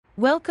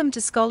Welcome to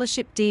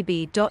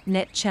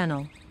ScholarshipDB.net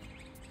channel.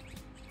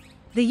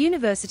 The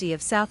University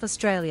of South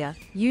Australia,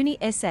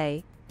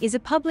 UniSA, is a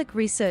public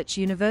research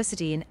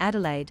university in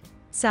Adelaide,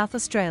 South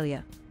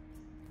Australia.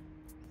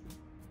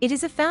 It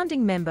is a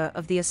founding member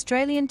of the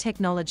Australian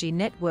Technology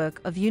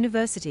Network of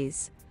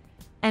Universities,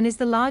 and is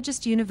the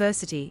largest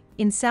university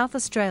in South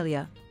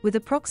Australia, with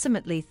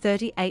approximately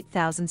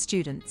 38,000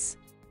 students.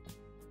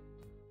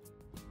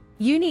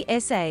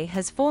 UniSA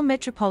has 4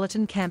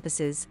 metropolitan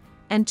campuses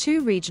and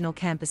 2 regional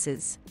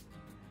campuses.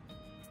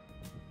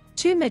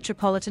 2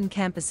 metropolitan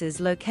campuses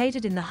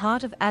located in the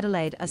heart of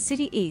Adelaide are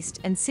City East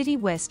and City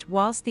West,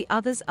 whilst the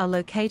others are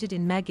located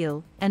in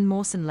Magill and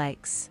Mawson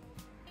Lakes.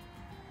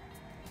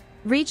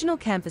 Regional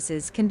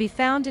campuses can be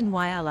found in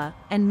Whyalla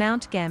and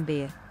Mount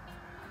Gambier.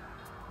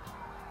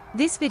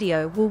 This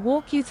video will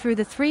walk you through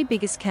the 3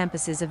 biggest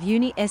campuses of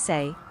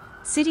UniSA: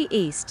 City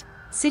East,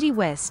 City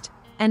West,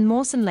 and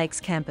Mawson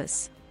Lakes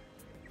campus.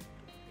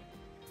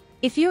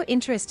 If you're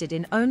interested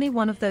in only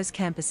one of those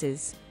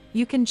campuses,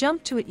 you can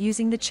jump to it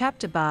using the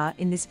chapter bar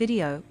in this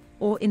video,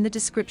 or in the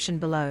description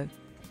below.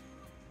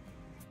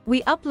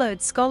 We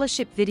upload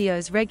scholarship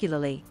videos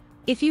regularly.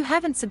 If you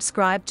haven't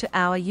subscribed to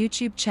our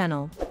YouTube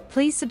channel,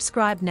 please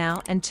subscribe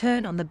now and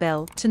turn on the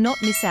bell to not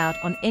miss out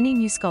on any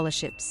new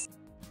scholarships.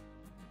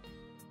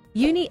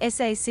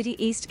 UniSA City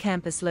East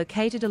campus,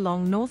 located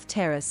along North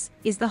Terrace,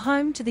 is the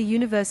home to the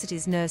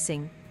university's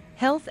nursing,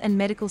 health and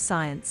medical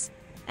science,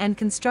 and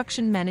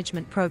construction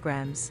management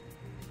programs.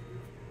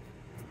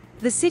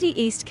 The City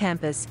East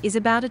campus is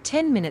about a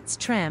 10 minutes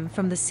tram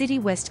from the City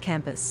West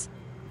campus.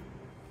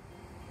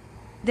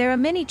 There are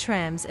many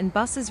trams and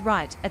buses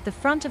right at the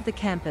front of the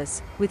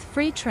campus, with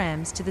free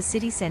trams to the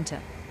city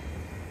centre.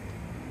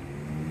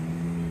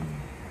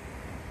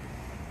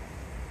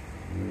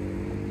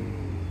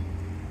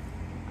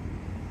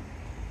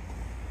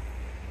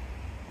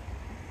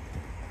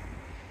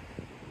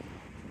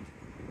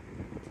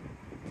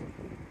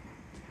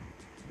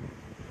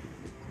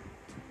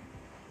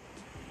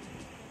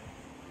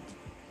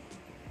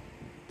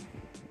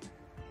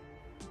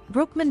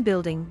 Brookman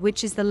Building,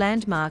 which is the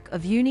landmark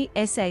of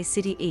UniSA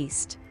City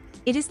East.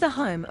 It is the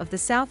home of the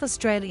South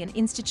Australian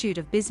Institute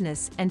of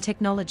Business and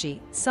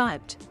Technology,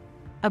 SIBT,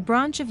 a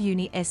branch of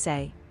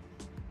UniSA.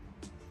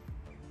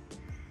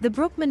 The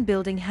Brookman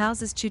Building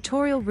houses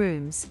tutorial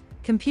rooms,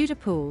 computer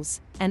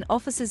pools, and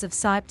offices of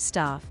SIBT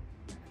staff.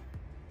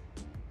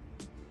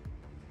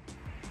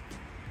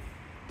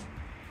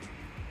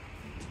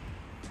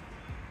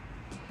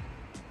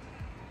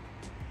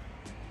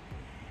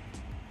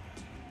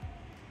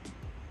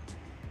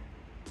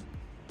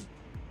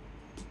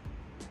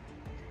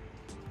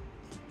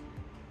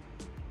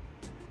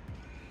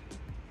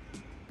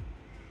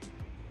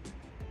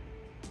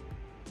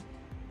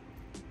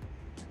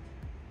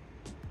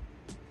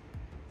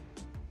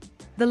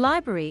 The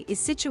library is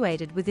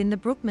situated within the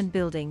Brookman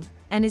Building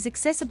and is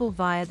accessible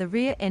via the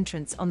rear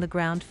entrance on the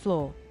ground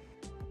floor.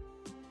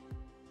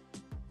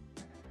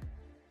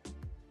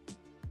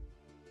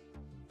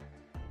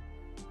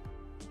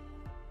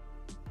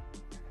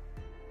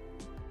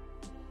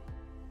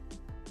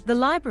 The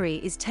library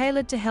is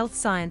tailored to health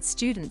science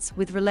students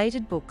with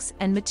related books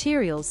and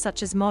materials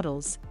such as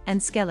models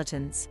and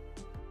skeletons.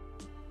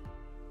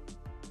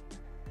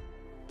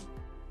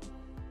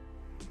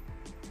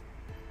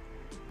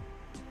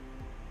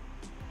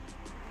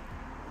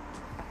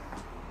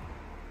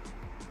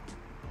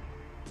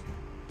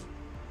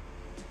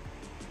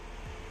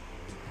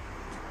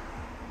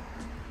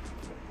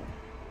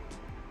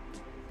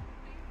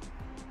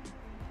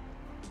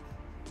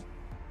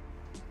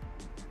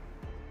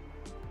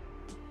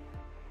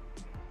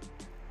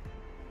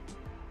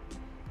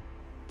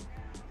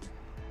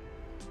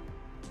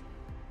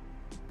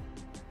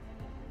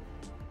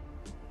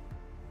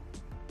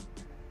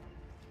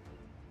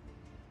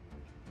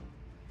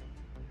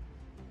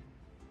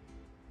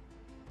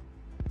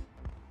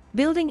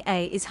 Building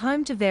A is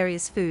home to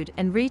various food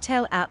and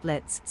retail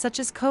outlets such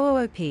as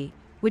Co-op,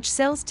 which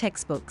sells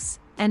textbooks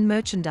and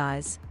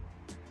merchandise.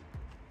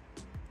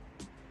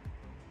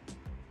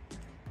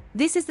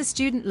 This is the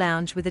student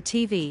lounge with a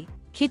TV,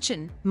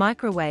 kitchen,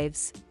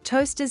 microwaves,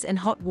 toasters and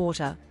hot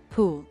water,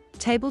 pool,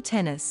 table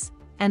tennis,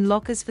 and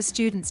lockers for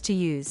students to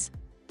use.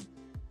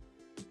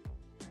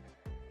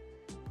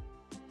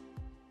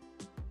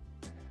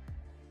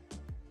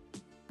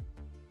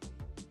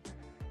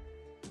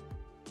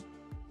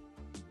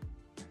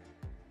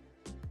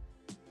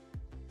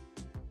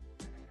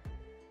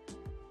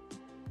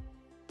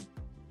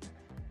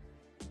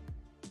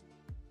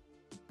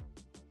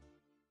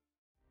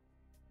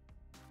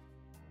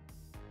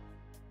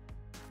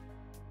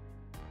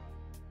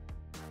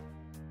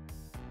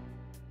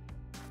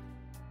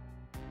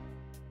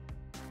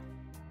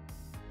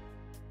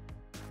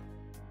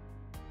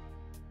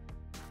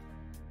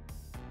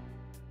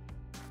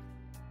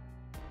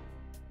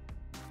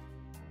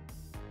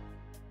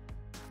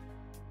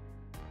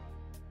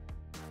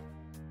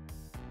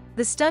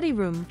 The study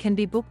room can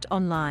be booked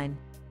online.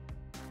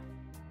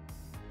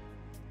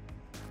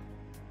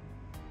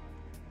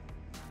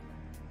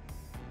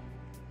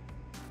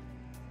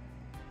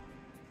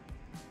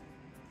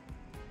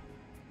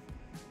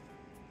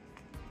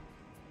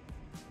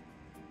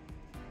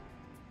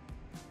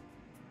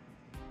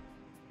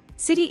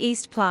 City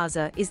East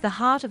Plaza is the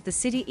heart of the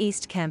City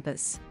East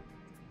campus.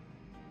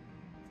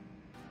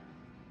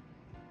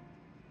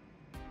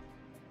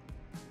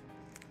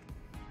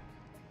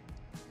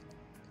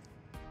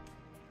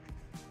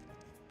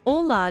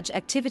 All large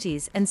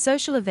activities and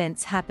social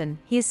events happen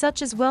here,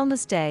 such as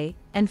Wellness Day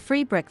and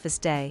Free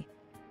Breakfast Day.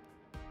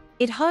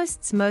 It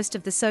hosts most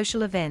of the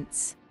social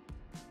events.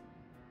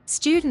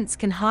 Students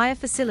can hire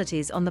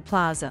facilities on the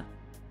plaza.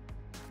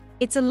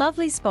 It's a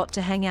lovely spot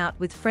to hang out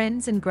with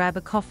friends and grab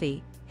a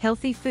coffee,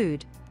 healthy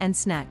food, and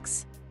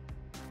snacks.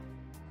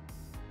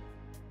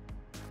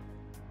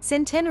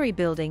 Centenary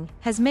Building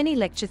has many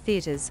lecture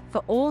theatres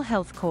for all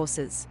health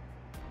courses.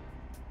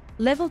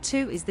 Level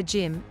 2 is the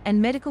gym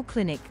and medical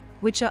clinic,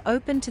 which are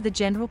open to the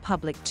general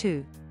public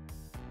too.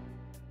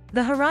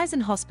 The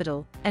Horizon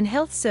Hospital and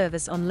Health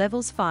Service on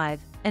levels 5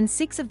 and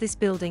 6 of this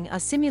building are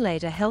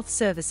simulator health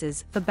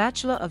services for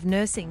Bachelor of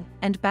Nursing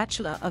and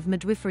Bachelor of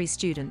Midwifery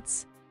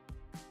students.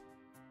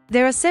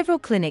 There are several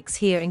clinics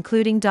here,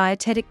 including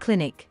Dietetic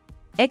Clinic,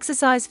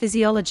 Exercise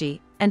Physiology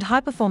and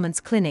High Performance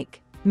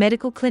Clinic,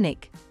 Medical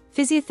Clinic,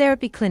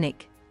 Physiotherapy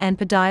Clinic, and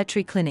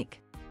Podiatry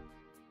Clinic.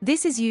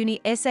 This is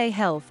UniSA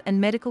Health and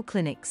Medical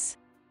Clinics.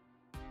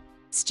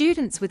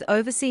 Students with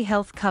overseas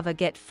health cover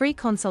get free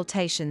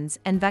consultations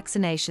and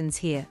vaccinations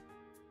here.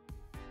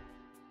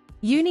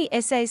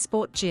 UniSA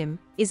Sport Gym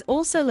is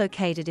also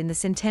located in the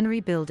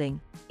Centenary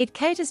Building. It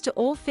caters to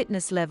all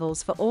fitness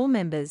levels for all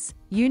members,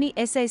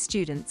 UniSA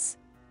students,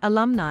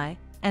 alumni,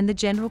 and the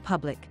general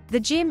public. The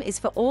gym is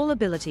for all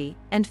ability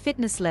and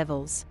fitness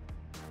levels.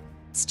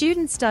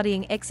 Students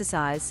studying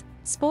exercise,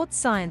 sports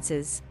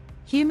sciences,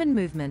 human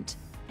movement,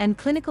 and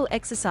clinical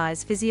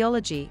exercise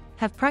physiology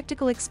have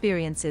practical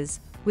experiences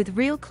with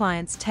real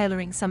clients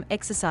tailoring some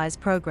exercise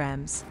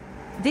programs.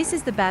 This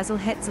is the Basil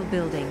Hetzel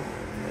building.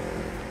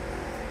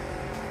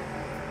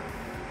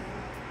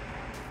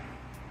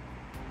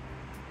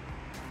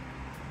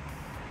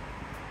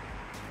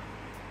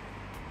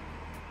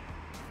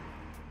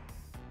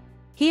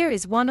 Here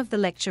is one of the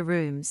lecture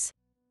rooms.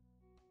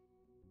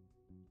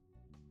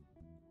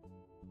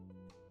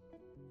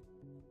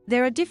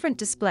 There are different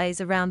displays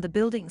around the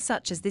building,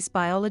 such as this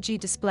biology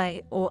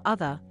display or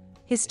other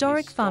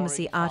historic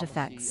pharmacy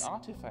artifacts.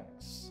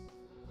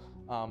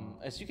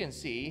 As you can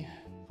see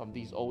from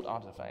these old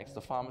artifacts,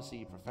 the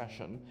pharmacy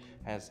profession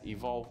has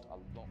evolved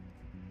a lot.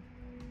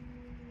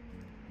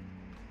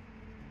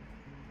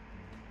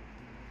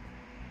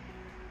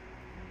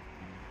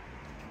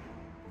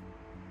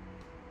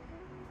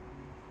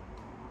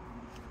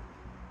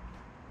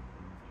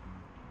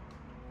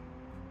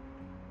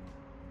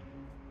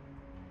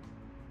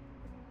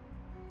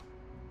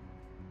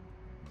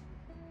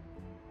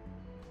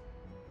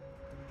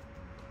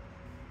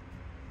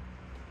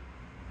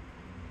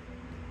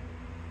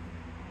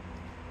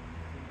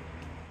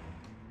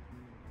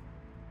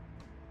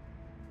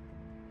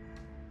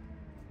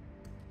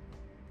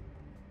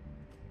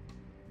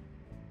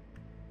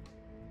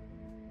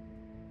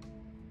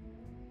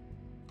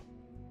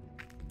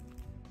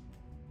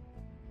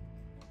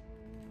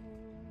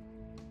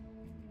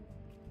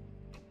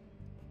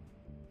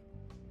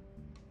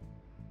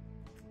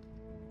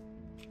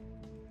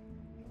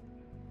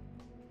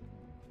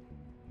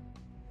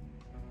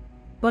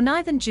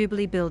 Bonython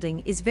Jubilee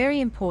building is very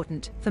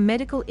important for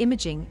medical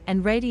imaging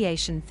and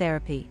radiation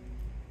therapy.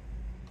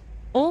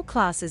 All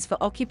classes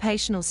for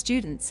occupational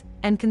students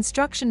and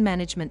construction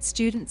management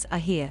students are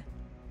here.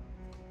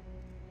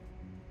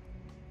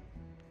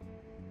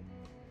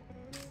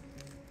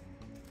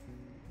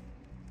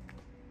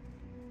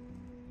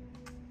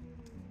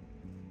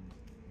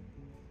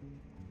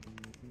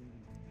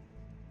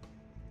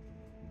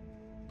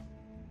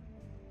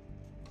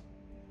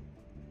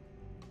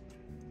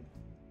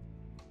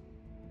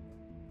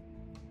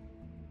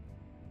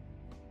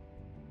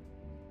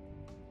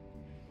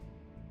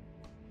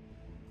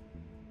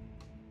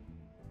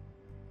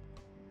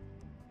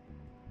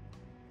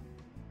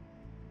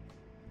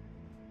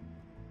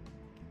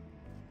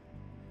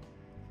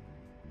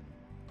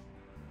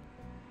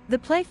 The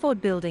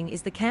Playford Building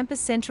is the campus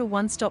central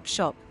one-stop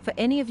shop for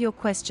any of your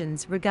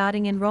questions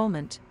regarding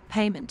enrollment,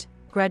 payment,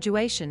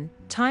 graduation,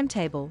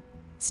 timetable,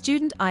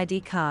 student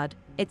ID card,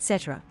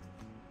 etc.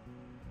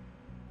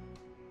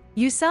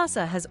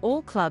 USASA has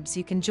all clubs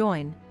you can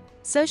join,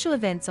 social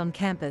events on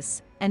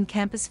campus, and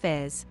campus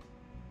fairs.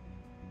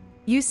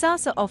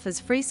 USASA offers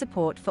free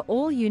support for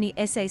all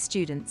UniSA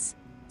students,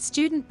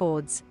 student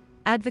boards,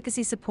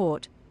 advocacy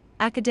support,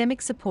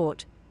 academic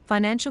support,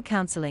 financial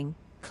counseling,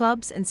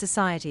 clubs and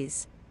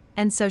societies,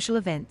 and social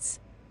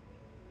events.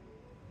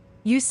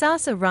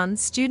 USASA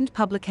runs student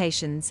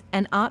publications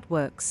and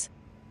artworks.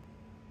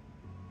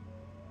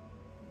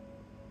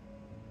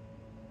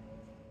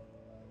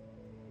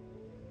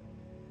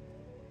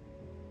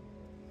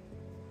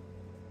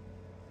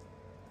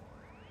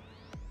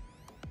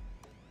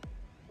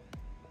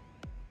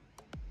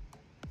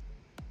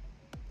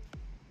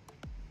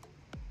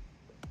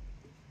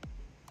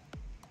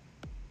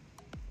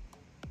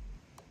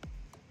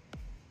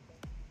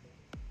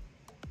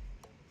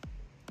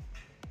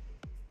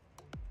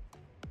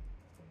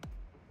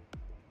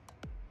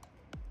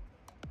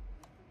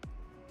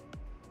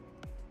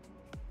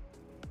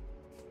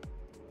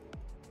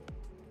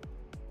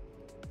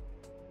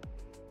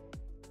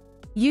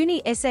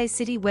 UniSA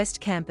City West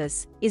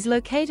Campus is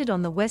located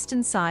on the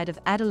western side of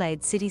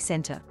Adelaide city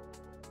centre.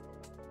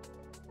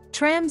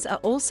 Trams are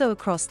also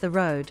across the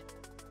road.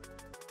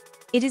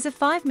 It is a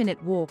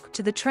 5-minute walk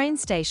to the train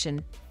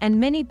station and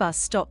many bus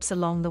stops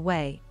along the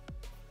way.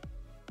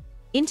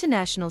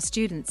 International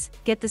students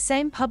get the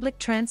same public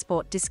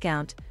transport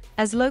discount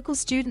as local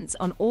students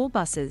on all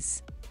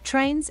buses,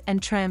 trains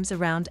and trams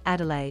around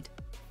Adelaide.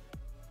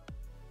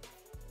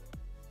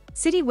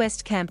 City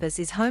West Campus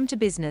is home to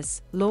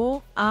business,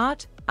 law,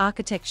 art,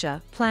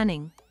 architecture,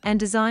 planning, and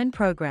design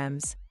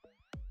programs.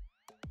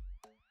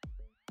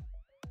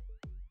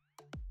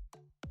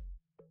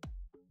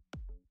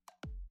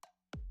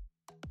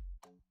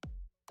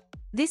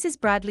 This is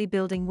Bradley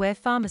Building, where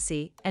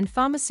pharmacy and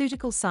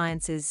pharmaceutical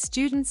sciences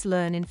students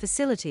learn in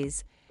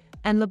facilities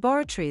and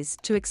laboratories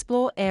to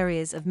explore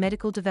areas of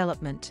medical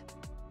development.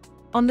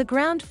 On the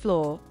ground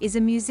floor is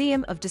a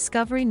museum of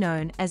discovery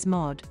known as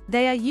MOD.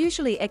 They are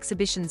usually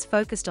exhibitions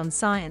focused on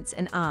science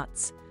and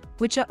arts,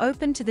 which are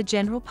open to the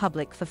general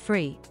public for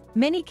free.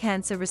 Many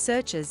cancer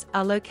researchers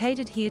are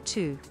located here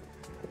too.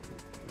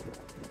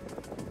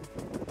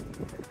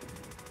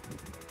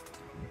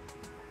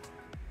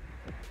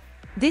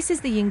 This is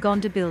the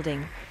Yungondi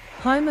Building,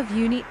 home of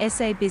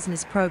UniSA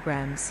business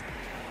programs.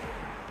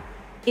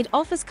 It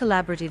offers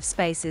collaborative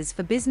spaces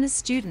for business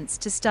students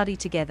to study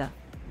together.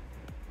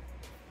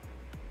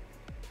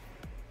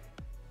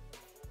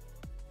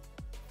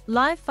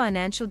 Live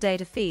financial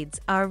data feeds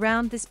are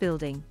around this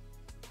building.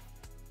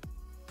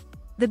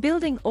 The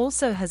building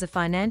also has a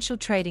financial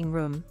trading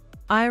room,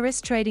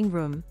 IRS trading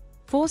room,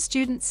 for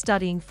students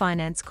studying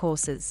finance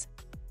courses.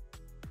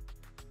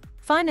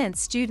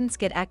 Finance students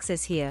get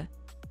access here,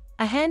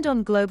 a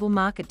hand-on global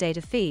market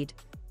data feed,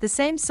 the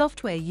same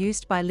software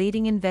used by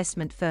leading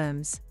investment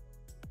firms.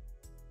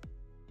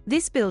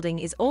 This building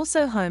is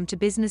also home to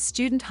business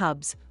student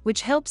hubs,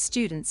 which helps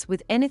students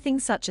with anything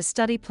such as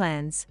study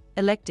plans,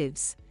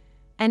 electives,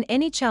 and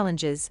any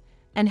challenges,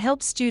 and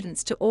helps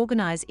students to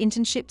organize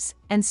internships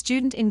and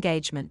student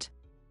engagement.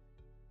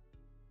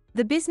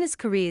 The Business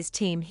Careers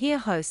team here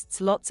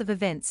hosts lots of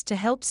events to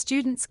help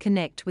students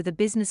connect with a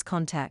business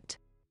contact.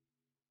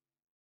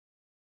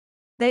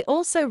 They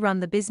also run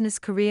the Business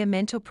Career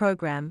Mentor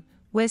program,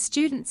 where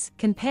students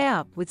can pair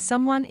up with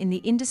someone in the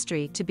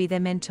industry to be their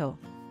mentor.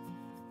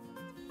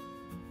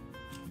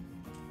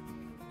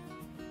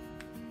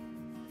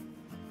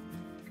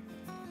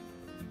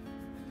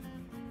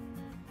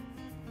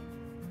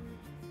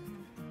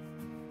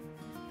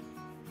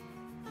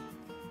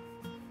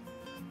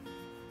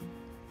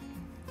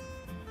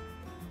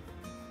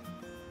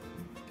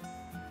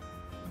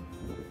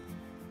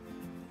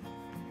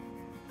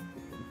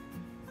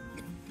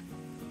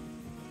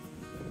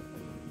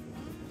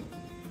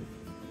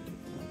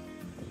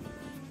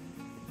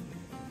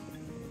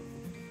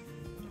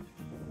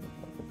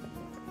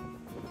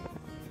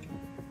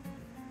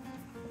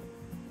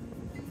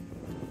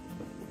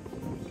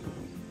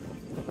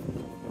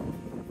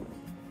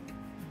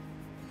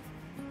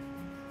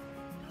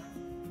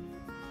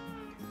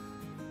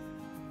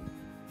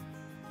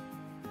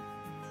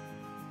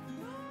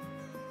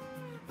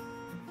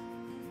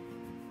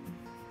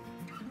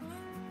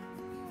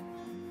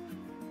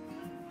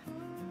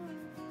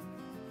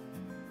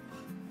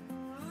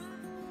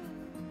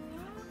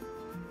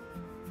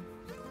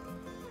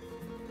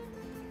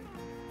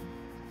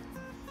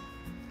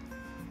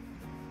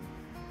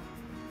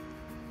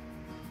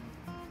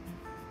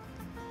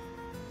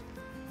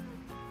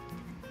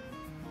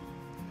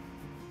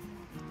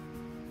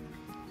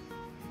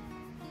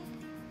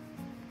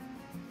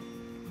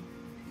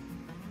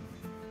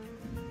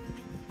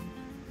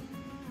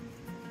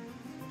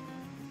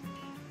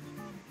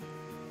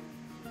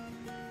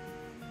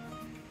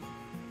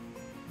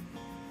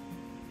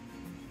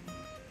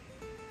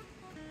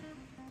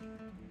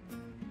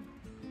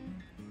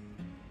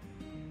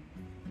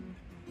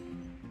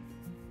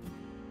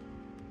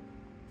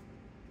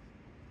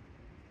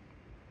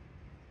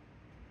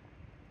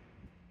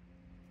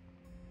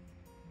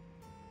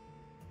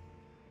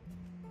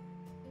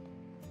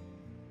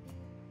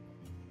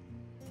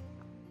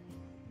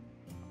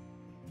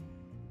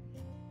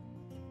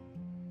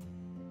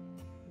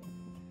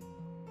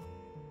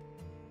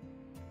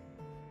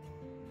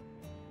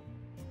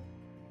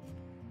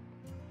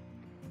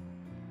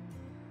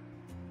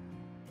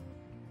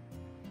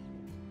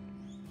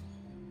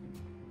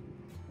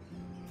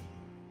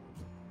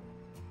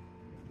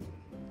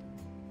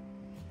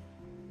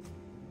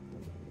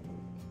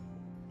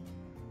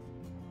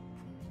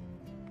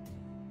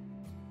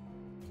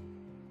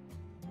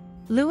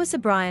 Lewis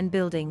O'Brien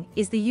Building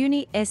is the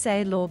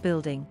UniSA Law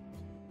Building.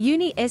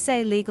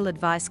 UniSA Legal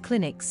Advice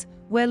Clinics,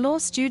 where law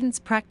students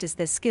practice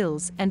their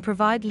skills and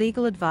provide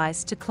legal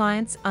advice to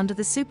clients under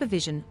the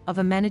supervision of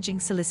a managing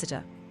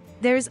solicitor.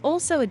 There is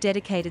also a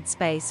dedicated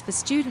space for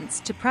students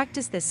to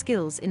practice their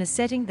skills in a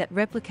setting that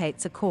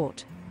replicates a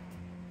court.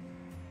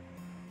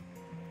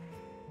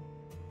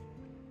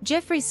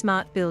 Jeffrey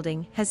Smart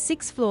Building has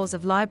 6 floors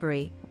of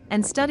library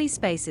and study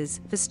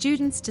spaces for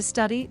students to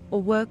study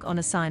or work on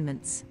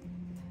assignments.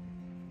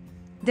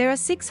 There are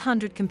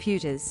 600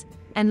 computers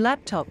and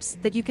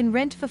laptops that you can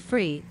rent for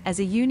free as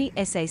a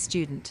UniSA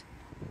student.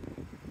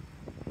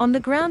 On the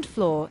ground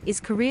floor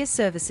is career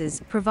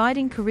services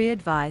providing career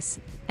advice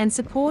and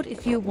support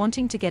if you're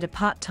wanting to get a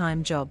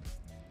part-time job.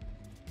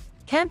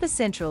 Campus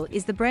Central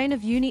is the brain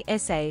of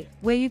UniSA,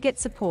 where you get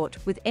support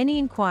with any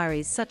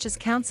inquiries such as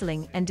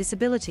counselling and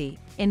disability,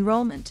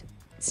 enrolment,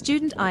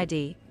 student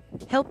ID,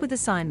 help with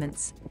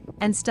assignments,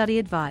 and study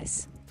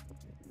advice.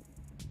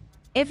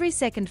 Every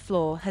second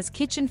floor has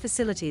kitchen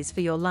facilities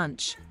for your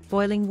lunch,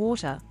 boiling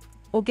water,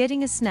 or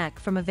getting a snack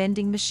from a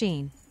vending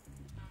machine.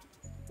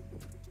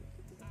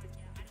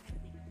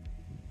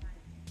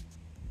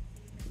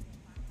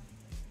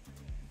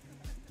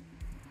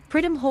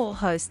 Pridham Hall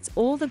hosts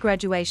all the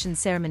graduation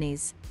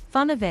ceremonies,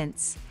 fun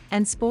events,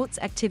 and sports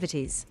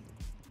activities.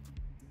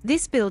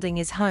 This building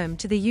is home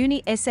to the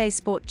UniSA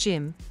Sport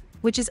Gym,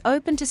 which is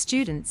open to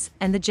students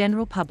and the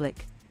general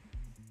public.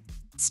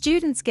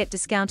 Students get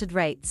discounted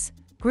rates,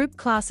 group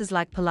classes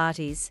like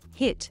Pilates,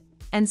 HIIT,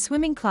 and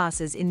swimming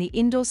classes in the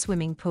indoor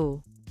swimming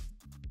pool.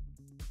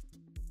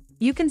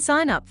 You can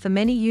sign up for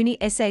many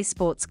UniSA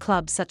sports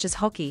clubs such as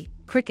hockey,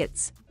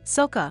 crickets,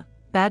 soccer,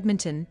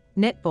 badminton,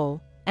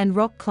 netball, and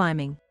rock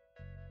climbing.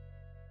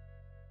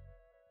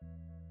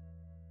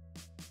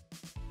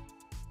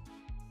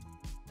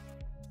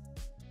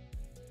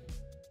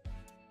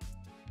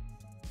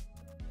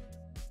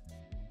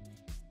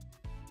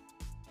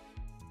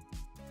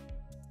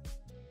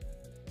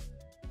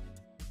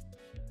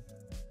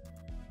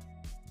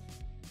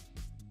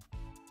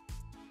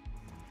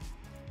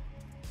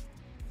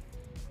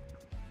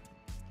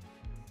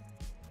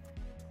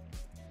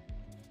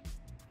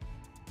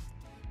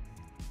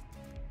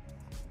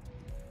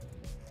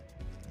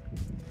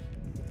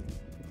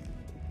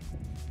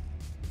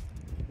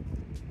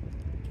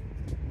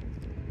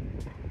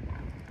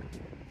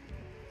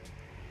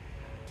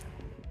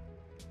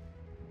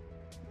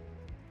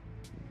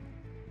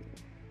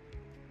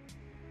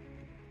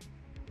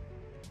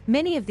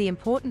 Many of the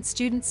important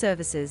student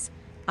services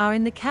are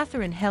in the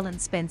Helen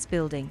Spence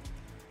building.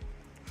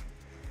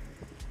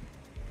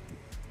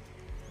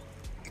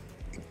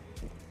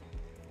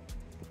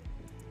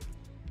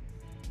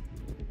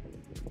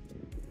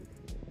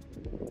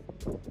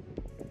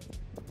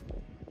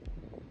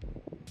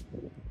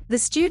 The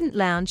student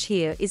lounge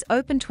here is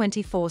open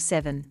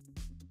 24/7.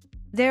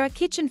 There are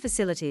kitchen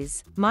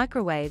facilities,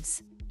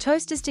 microwaves,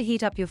 toasters to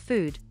heat up your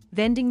food,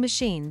 vending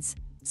machines,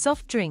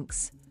 soft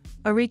drinks,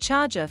 a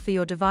recharger for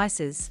your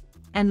devices,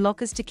 and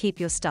lockers to keep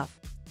your stuff.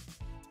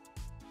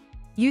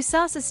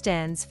 USASA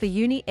stands for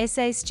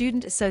UniSA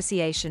Student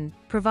Association,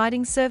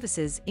 providing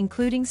services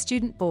including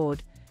student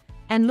board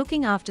and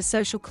looking after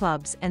social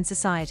clubs and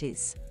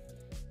societies.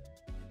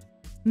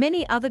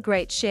 Many other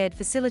great shared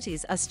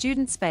facilities are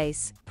student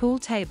space, pool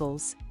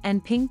tables,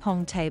 and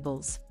ping-pong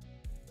tables.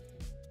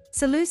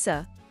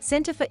 ScholarshipDB,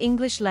 Centre for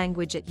English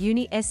Language at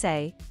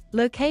UniSA,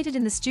 located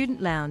in the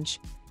student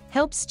lounge,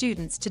 helps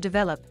students to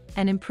develop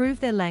and improve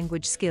their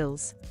language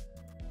skills.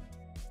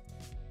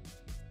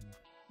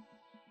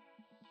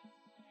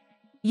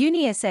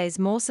 UniSA's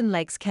Mawson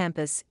Lakes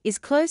campus is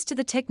close to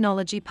the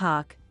Technology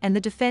Park and the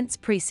Defence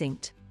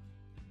Precinct.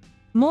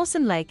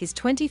 Mawson Lake is a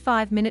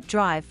 25-minute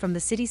drive from the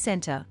city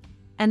centre,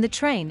 and the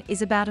train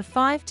is about a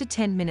 5 to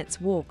 10 minutes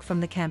walk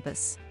from the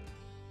campus.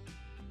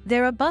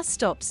 There are bus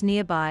stops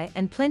nearby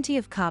and plenty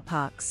of car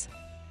parks.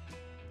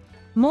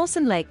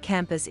 Mawson Lake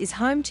campus is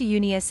home to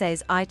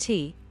UniSA's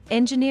IT,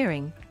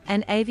 engineering,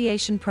 and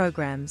aviation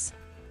programs.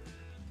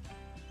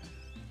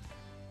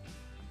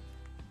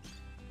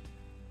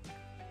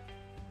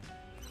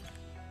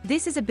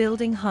 This is a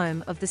building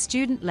home of the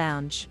student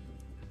lounge.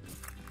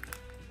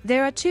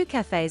 There are 2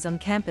 cafes on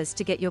campus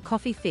to get your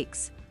coffee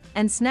fix,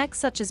 and snacks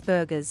such as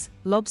burgers,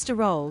 lobster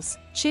rolls,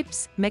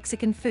 chips,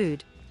 Mexican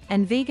food,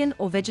 and vegan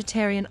or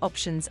vegetarian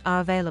options are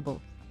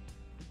available.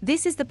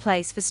 This is the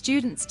place for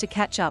students to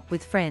catch up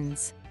with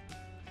friends.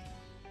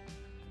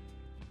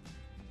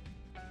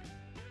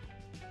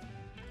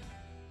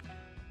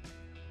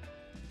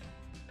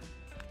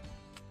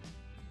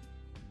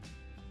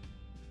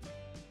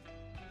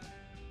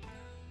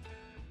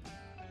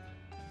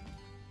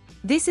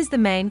 This is the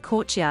main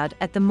courtyard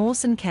at the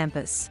Mawson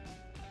campus.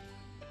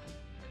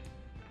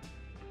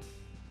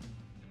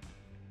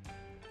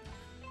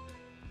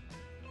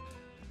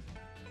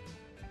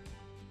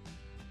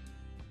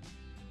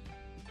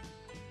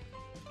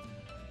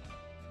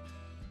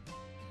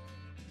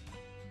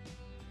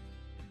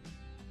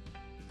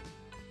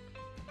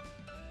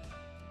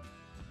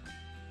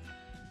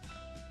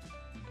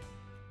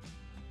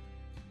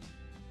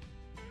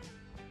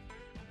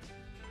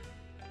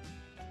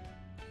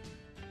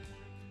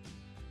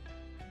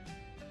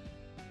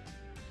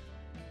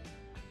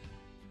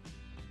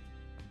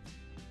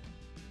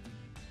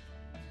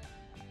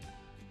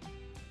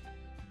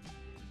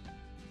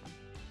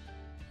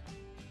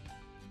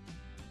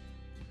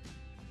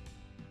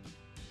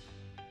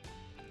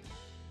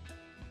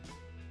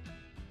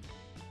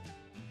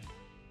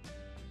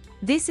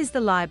 This is the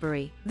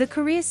library. The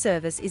career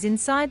service is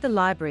inside the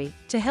library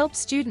to help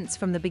students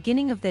from the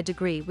beginning of their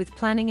degree with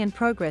planning and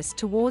progress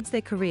towards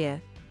their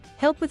career,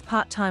 help with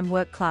part-time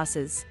work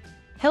classes,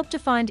 help to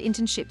find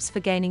internships for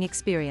gaining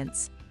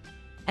experience,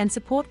 and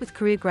support with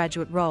career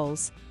graduate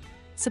roles,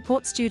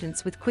 support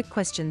students with quick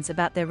questions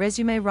about their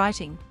resume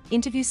writing,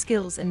 interview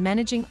skills and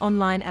managing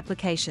online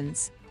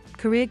applications,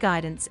 career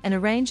guidance and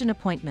arrange an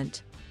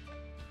appointment.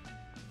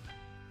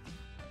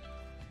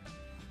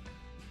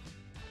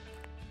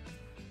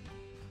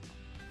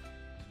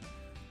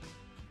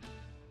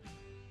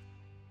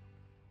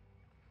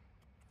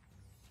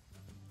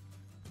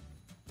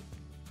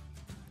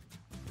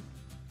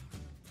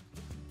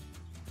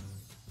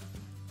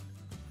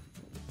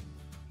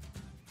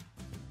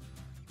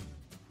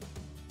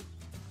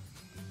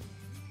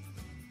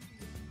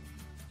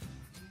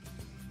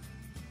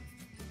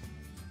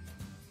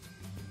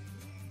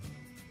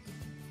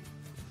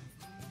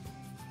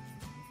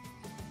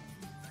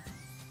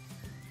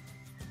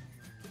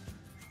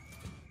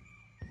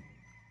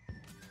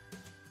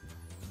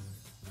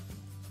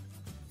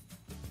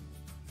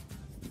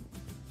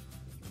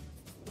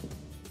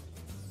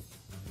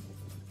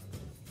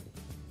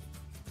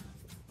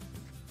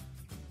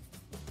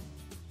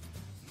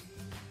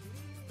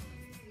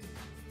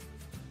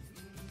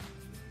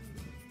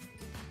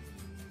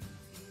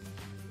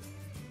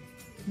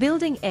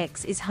 Building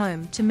X is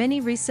home to many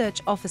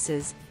research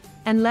offices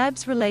and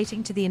labs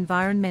relating to the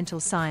environmental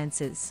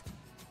sciences.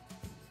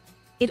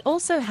 It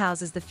also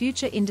houses the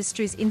Future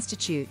Industries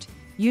Institute,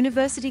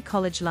 University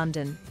College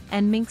London,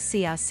 and Minx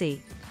CRC.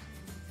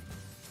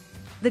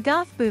 The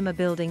Garth Boomer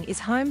Building is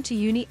home to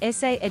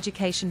UniSA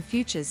Education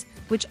Futures,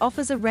 which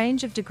offers a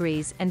range of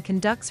degrees and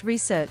conducts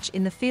research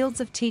in the fields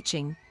of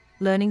teaching,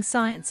 learning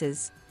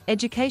sciences,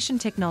 education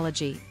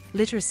technology,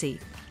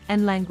 literacy,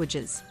 and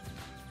languages.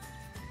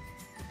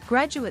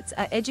 Graduates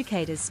are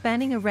educators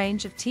spanning a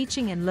range of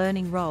teaching and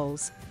learning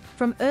roles,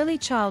 from early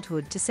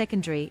childhood to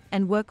secondary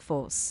and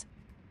workforce.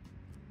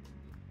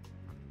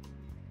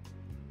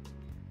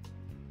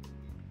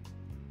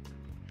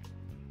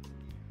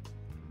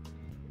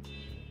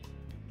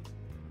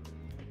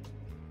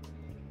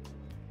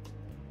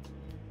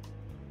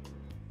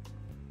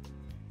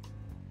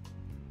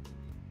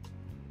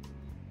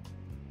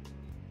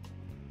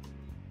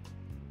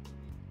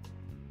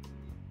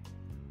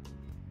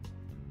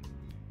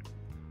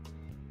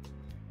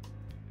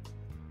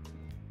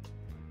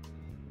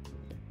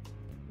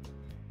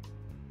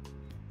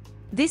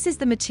 This is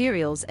the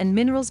Materials and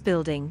Minerals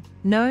Building,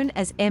 known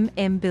as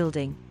MM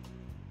Building.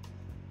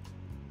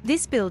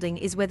 This building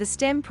is where the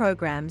STEM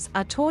programs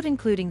are taught,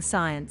 including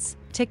science,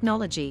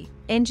 technology,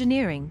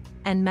 engineering,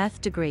 and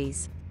math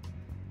degrees.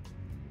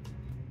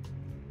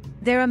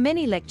 There are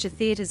many lecture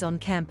theatres on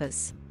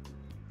campus.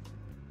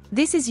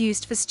 This is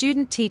used for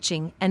student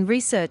teaching and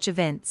research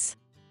events.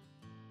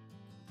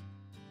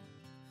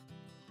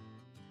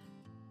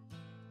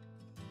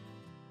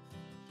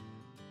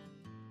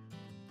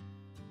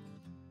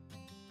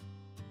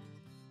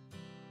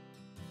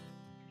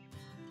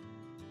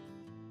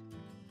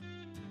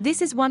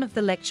 This is one of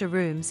the lecture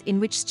rooms in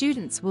which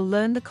students will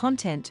learn the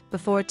content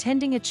before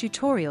attending a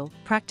tutorial,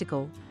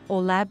 practical,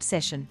 or lab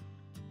session.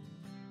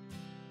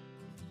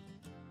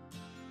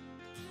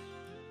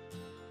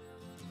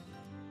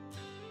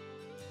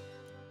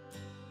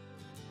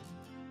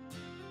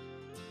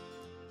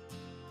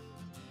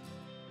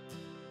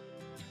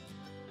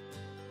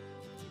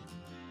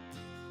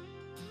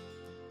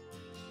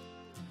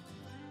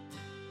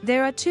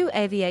 There are 2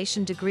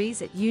 aviation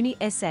degrees at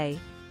UniSA,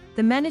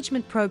 the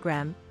Management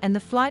Program and the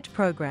Flight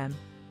Program.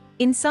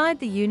 Inside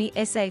the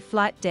UniSA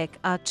flight deck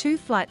are 2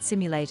 flight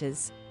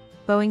simulators,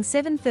 Boeing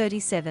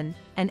 737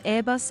 and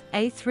Airbus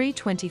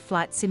A320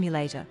 flight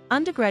simulator.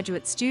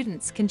 Undergraduate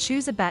students can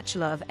choose a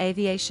Bachelor of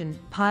Aviation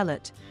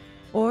Pilot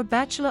or a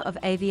Bachelor of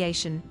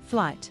Aviation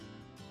Flight.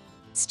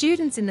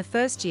 Students in the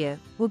first year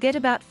will get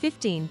about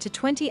 15 to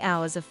 20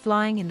 hours of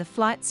flying in the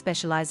flight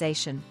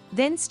specialization.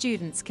 Then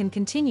students can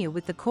continue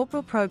with the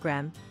corporal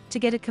program to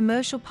get a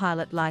commercial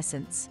pilot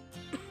license.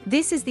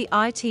 This is the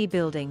IT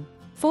building.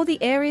 For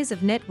the areas of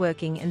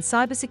networking and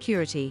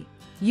cybersecurity,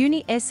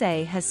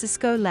 UniSA has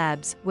Cisco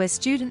labs where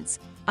students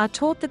are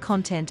taught the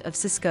content of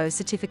Cisco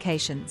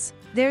certifications.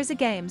 There is a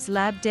games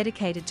lab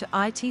dedicated to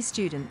IT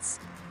students,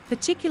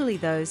 particularly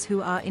those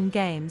who are in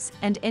games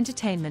and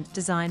entertainment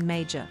design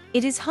major.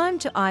 It is home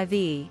to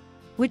IVE,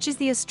 which is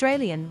the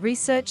Australian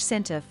Research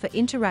Centre for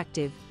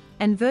Interactive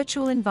and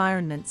Virtual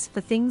Environments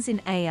for Things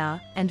in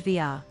AR and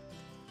VR.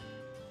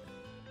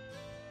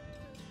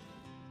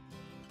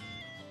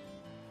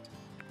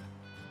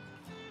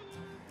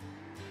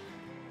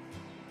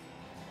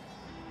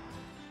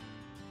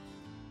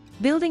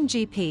 Building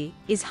GP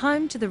is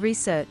home to the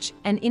Research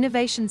and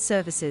Innovation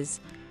Services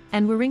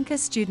and Warringah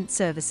Student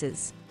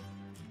Services.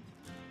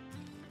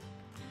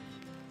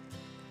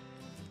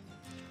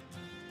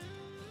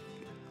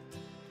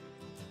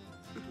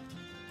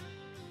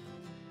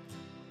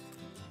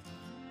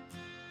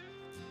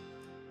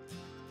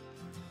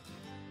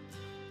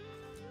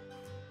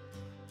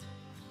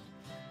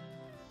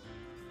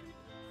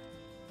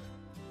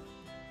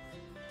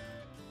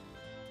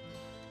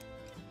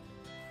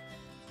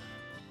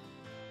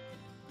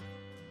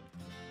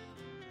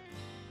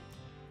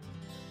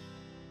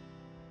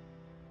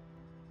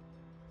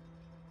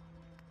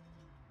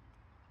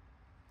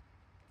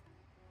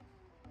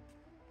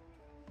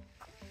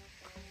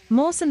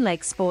 Mawson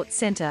Lake Sports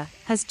Centre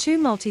has 2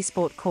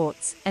 multi-sport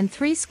courts and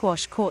 3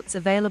 squash courts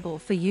available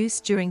for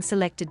use during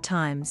selected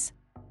times.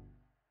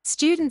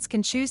 Students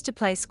can choose to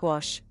play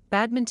squash,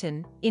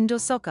 badminton, indoor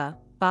soccer,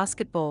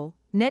 basketball,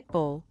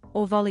 netball,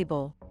 or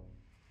volleyball.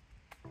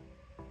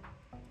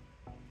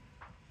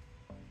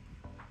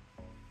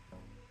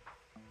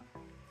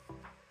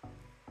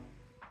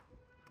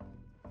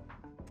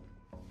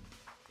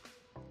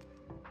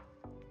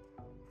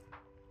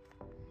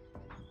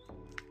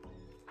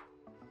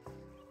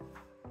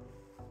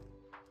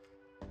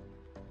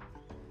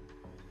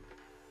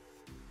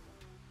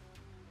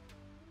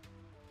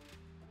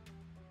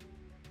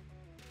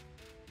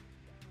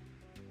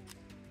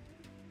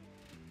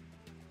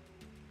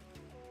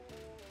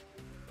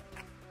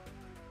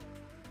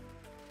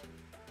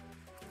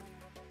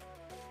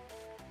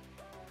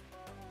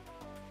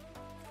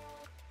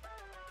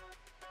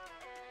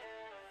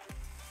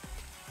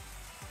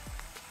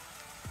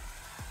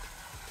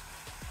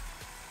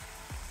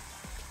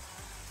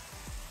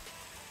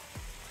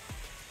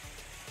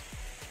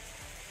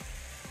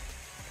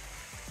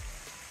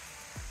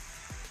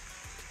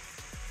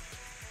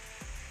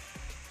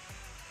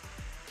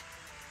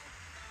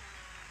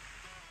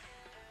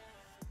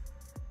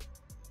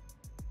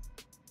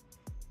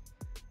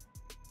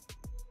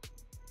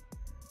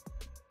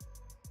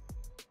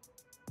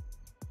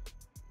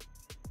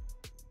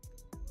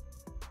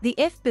 The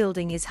F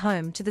Building is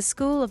home to the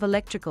School of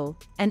Electrical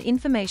and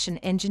Information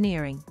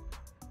Engineering.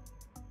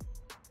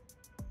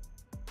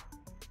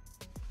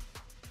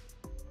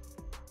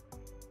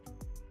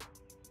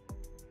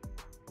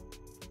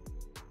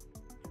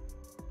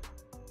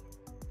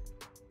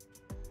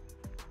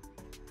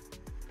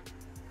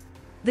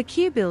 The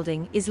Q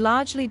Building is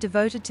largely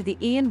devoted to the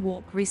Ian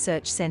Walk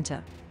Research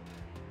Centre.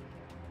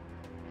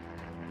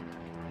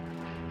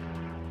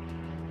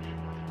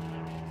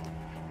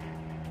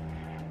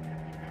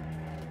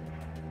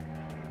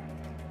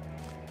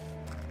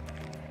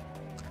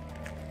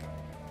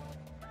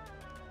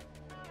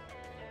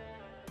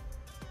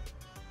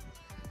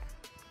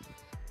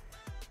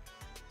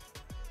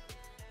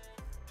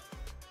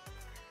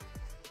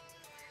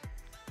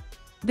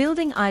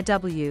 Building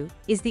IW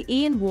is the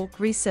Ian Walk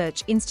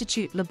Research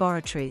Institute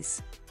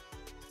Laboratories.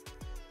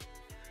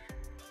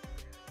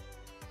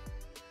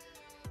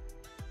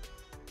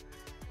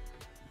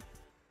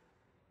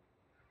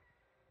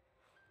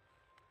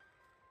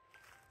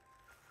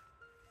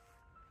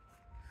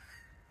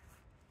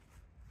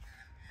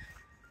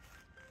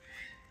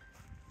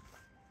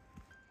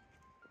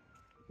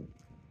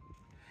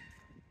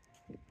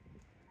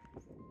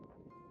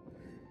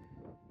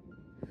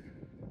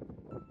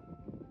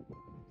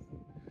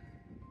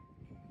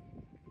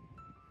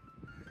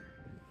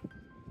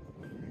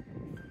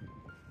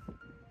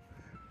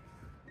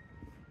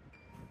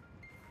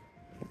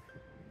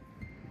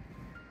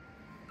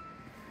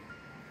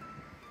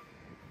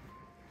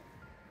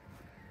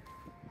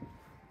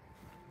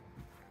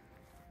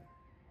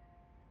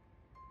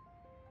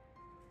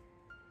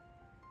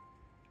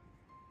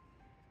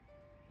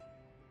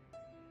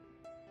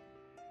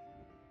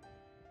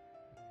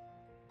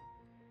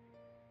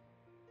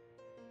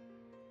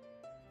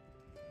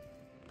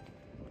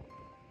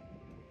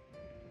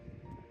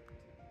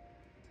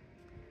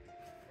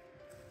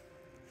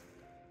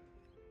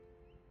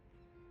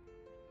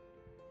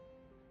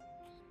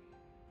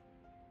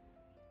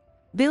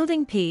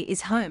 Building P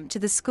is home to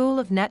the School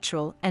of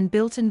Natural and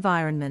Built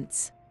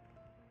Environments.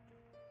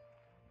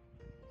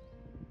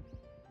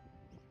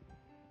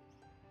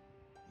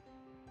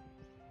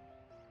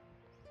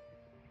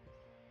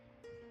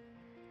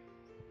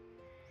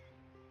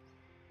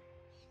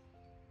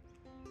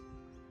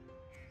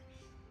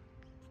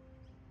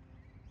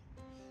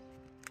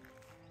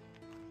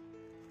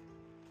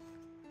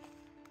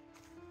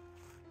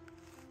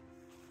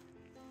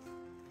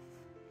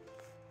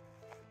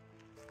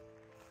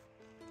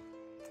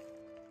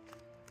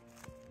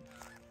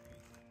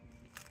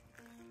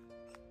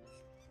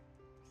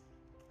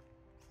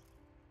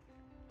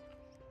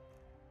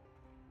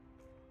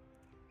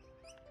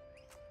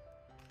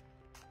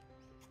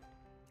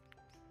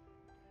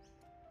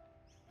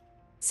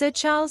 Sir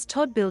Charles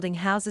Todd Building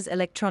houses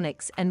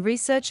electronics and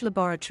research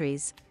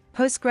laboratories,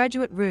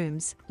 postgraduate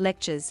rooms,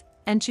 lectures,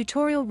 and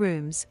tutorial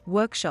rooms,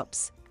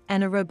 workshops,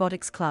 and a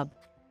robotics club.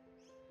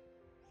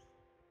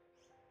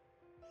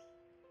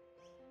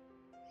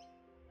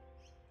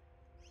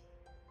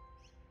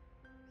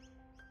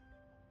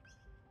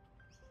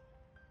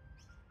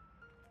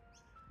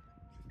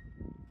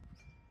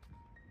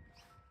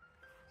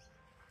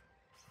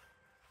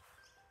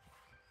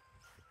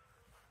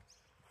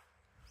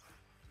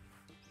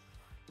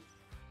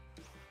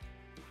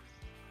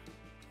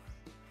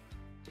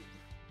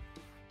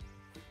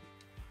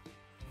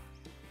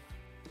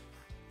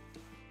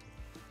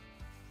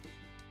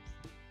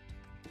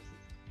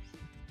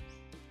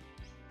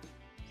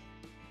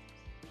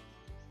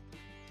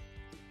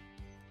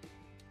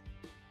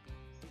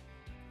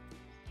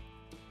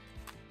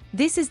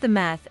 This is the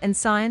Math and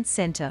Science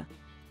Centre.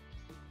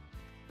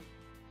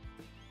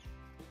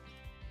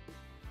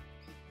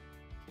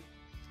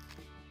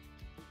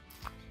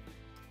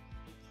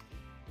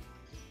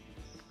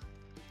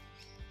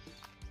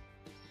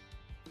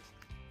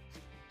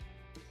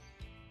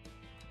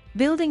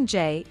 Building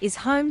J is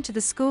home to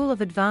the School of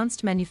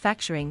Advanced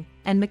Manufacturing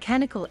and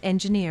Mechanical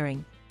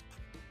Engineering.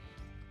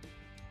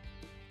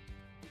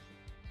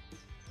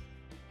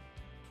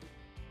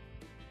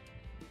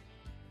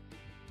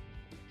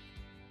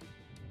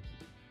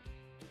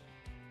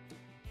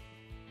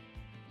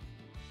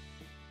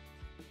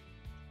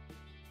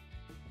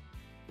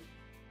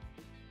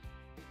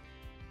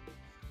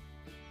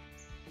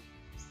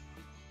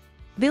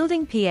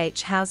 Building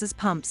PH houses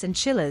pumps and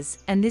chillers,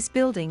 and this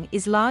building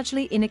is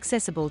largely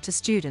inaccessible to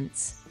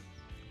students.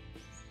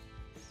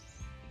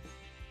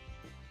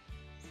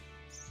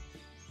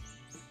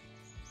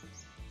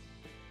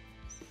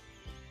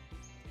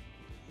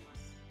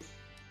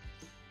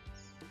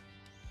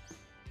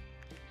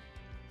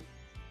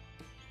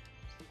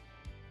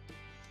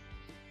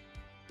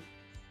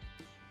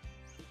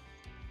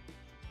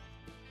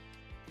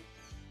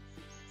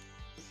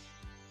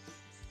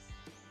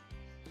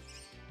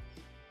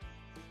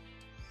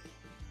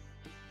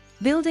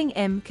 Building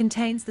M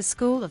contains the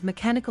School of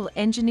Mechanical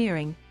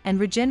Engineering and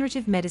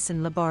Regenerative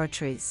Medicine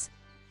laboratories.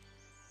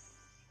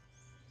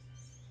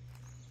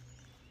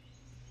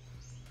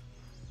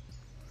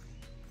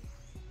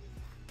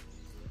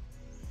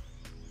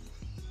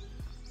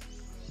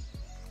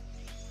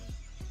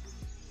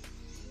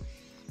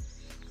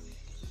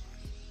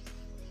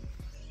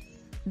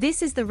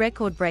 This is the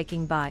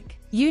record-breaking bike.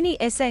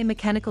 UniSA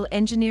Mechanical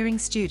Engineering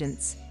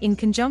students, in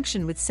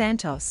conjunction with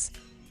Santos,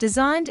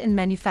 designed and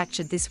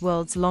manufactured this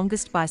world's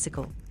longest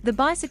bicycle. The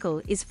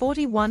bicycle is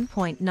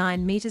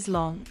 41.9 meters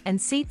long and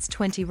seats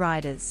 20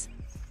 riders.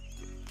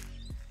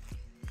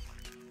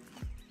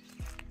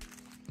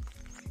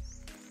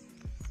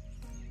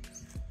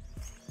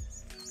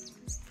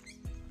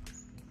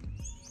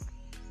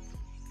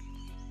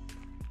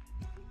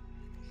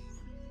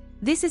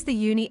 This is the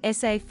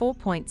UniSA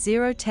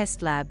 4.0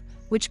 test lab,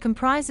 which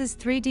comprises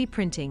 3D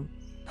printing,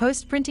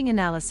 post-printing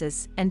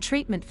analysis and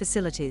treatment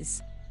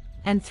facilities,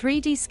 and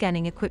 3D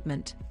scanning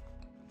equipment.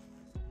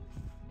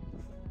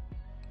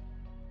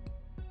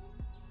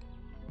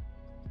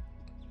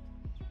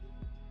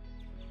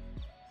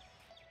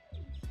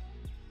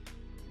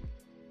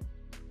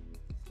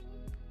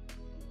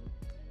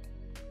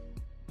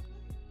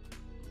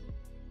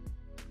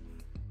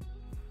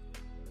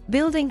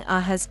 Building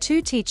A has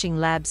 2 teaching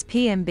labs,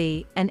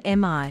 PMB and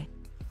MI.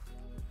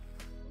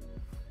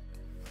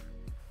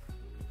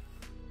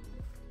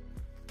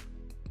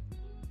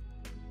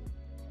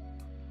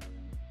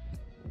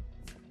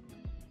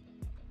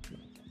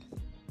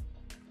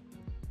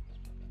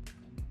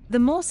 The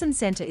Mawson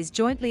Centre is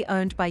jointly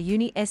owned by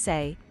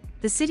UniSA,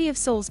 the City of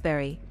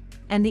Salisbury,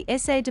 and the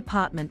SA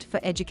Department for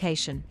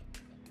Education.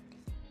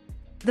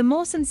 The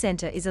Mawson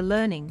Centre is a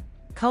learning,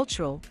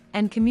 cultural,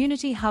 and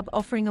community hub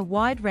offering a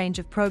wide range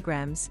of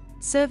programs,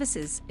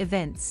 services,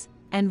 events,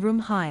 and room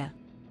hire.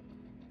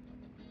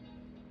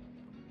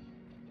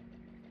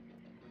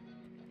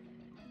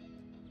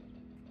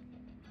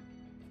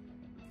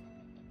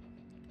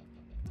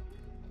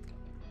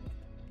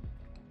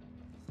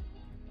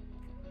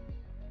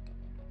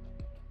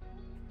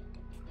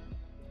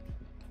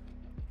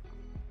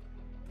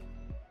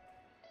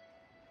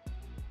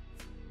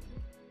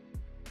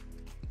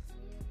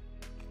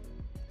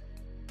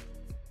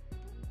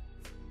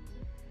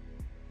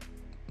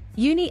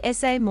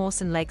 UniSA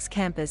Mawson Lakes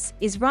campus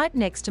is right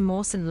next to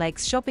Mawson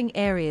Lakes shopping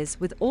areas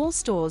with all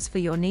stores for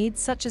your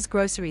needs such as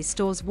grocery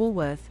stores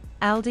Woolworth,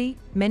 Aldi,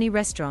 many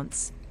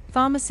restaurants,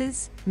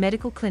 pharmacies,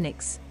 medical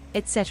clinics,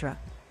 etc.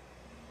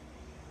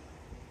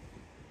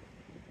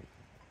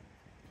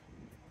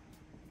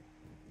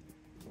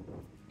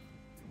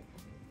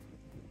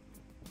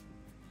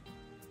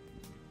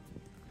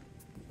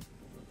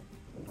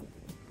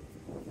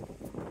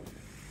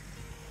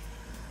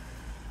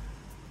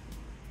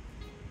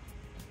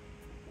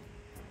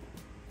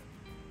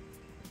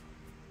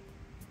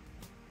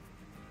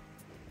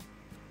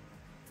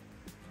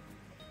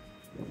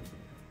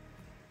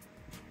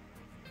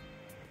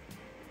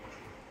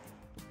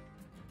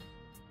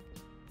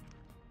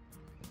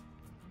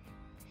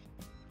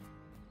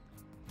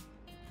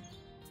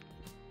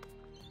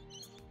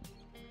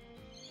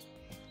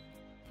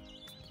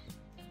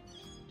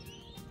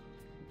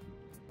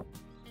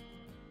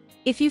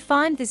 If you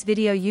find this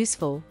video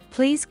useful,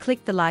 please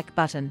click the like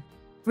button.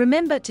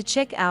 Remember to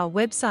check our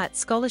website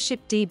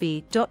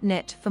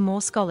ScholarshipDB.net for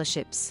more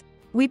scholarships.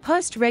 We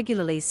post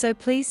regularly, so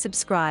please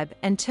subscribe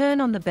and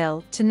turn on the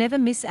bell to never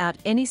miss out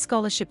any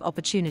scholarship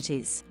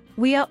opportunities.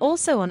 We are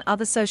also on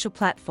other social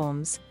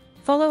platforms.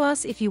 Follow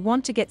us if you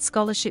want to get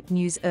scholarship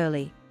news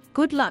early.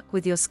 Good luck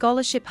with your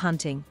scholarship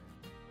hunting.